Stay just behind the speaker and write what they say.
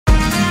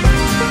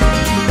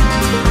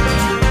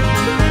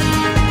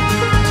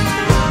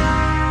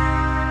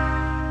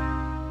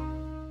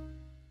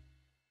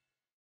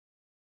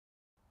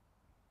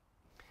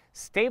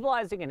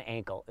Stabilizing an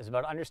ankle is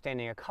about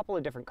understanding a couple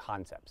of different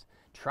concepts,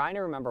 trying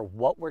to remember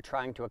what we're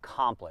trying to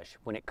accomplish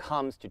when it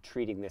comes to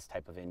treating this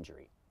type of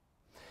injury.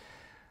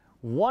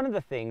 One of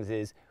the things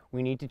is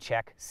we need to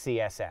check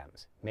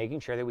CSMS, making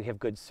sure that we have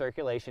good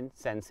circulation,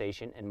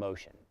 sensation, and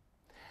motion.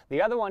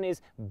 The other one is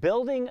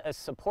building a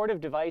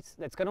supportive device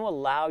that's going to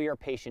allow your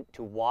patient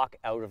to walk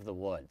out of the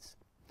woods.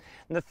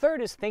 And the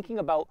third is thinking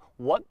about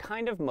what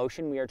kind of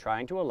motion we are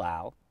trying to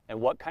allow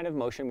and what kind of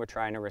motion we're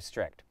trying to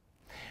restrict.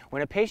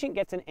 When a patient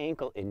gets an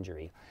ankle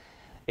injury,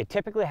 it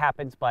typically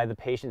happens by the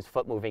patient's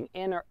foot moving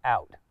in or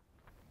out.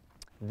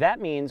 That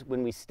means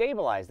when we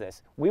stabilize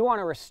this, we want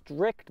to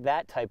restrict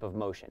that type of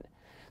motion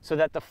so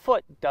that the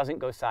foot doesn't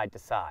go side to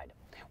side,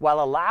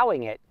 while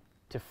allowing it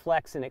to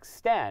flex and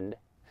extend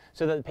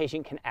so that the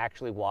patient can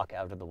actually walk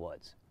out of the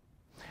woods.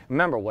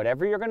 Remember,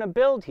 whatever you're going to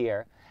build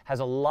here has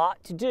a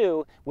lot to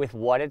do with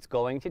what it's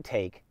going to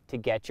take to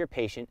get your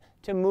patient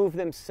to move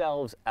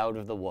themselves out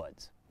of the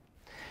woods.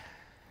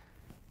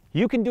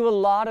 You can do a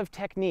lot of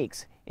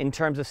techniques in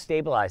terms of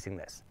stabilizing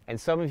this,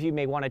 and some of you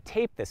may want to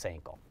tape this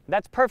ankle.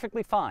 That's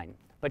perfectly fine,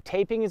 but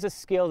taping is a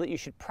skill that you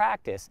should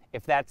practice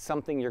if that's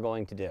something you're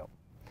going to do.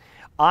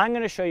 I'm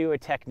going to show you a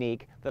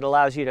technique that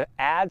allows you to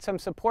add some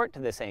support to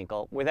this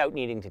ankle without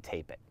needing to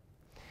tape it.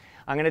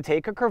 I'm going to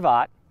take a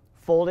cravat,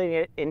 folding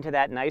it into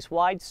that nice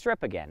wide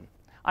strip again.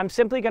 I'm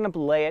simply going to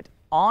lay it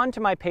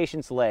onto my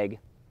patient's leg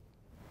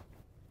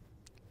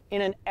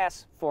in an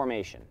S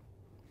formation.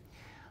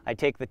 I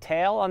take the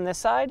tail on this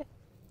side,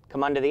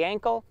 come under the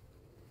ankle,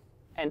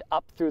 and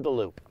up through the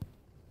loop.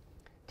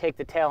 Take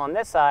the tail on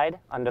this side,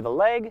 under the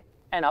leg,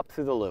 and up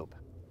through the loop.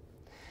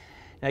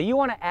 Now you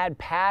want to add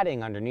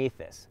padding underneath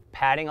this.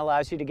 Padding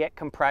allows you to get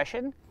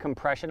compression.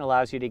 Compression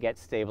allows you to get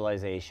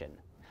stabilization.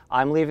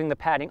 I'm leaving the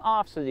padding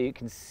off so that you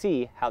can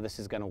see how this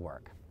is going to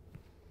work.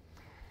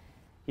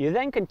 You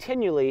then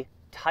continually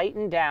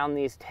tighten down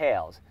these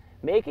tails,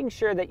 making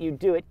sure that you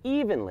do it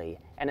evenly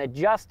and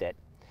adjust it,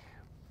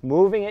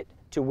 moving it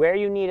to where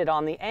you need it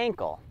on the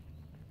ankle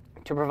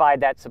to provide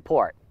that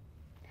support.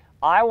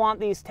 I want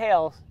these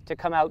tails to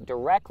come out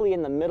directly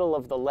in the middle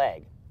of the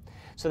leg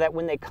so that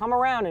when they come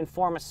around and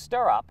form a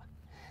stirrup,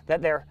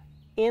 that they're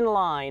in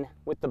line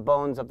with the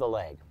bones of the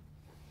leg.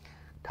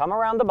 Come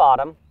around the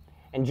bottom,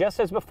 and just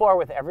as before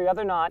with every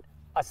other knot,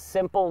 a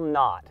simple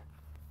knot.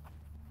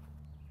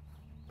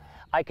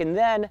 I can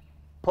then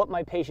put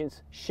my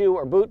patient's shoe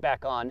or boot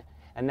back on,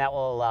 and that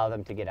will allow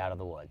them to get out of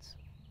the woods.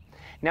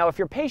 Now, if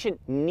your patient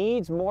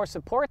needs more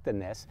support than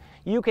this,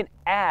 you can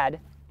add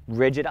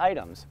rigid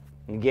items.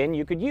 Again,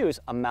 you could use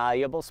a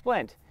malleable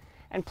splint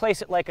and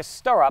place it like a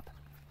stirrup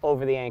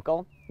over the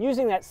ankle,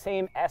 using that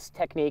same S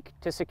technique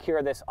to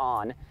secure this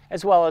on,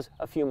 as well as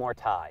a few more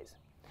ties.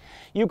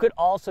 You could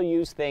also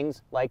use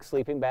things like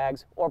sleeping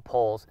bags or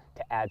poles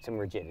to add some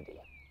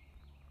rigidity.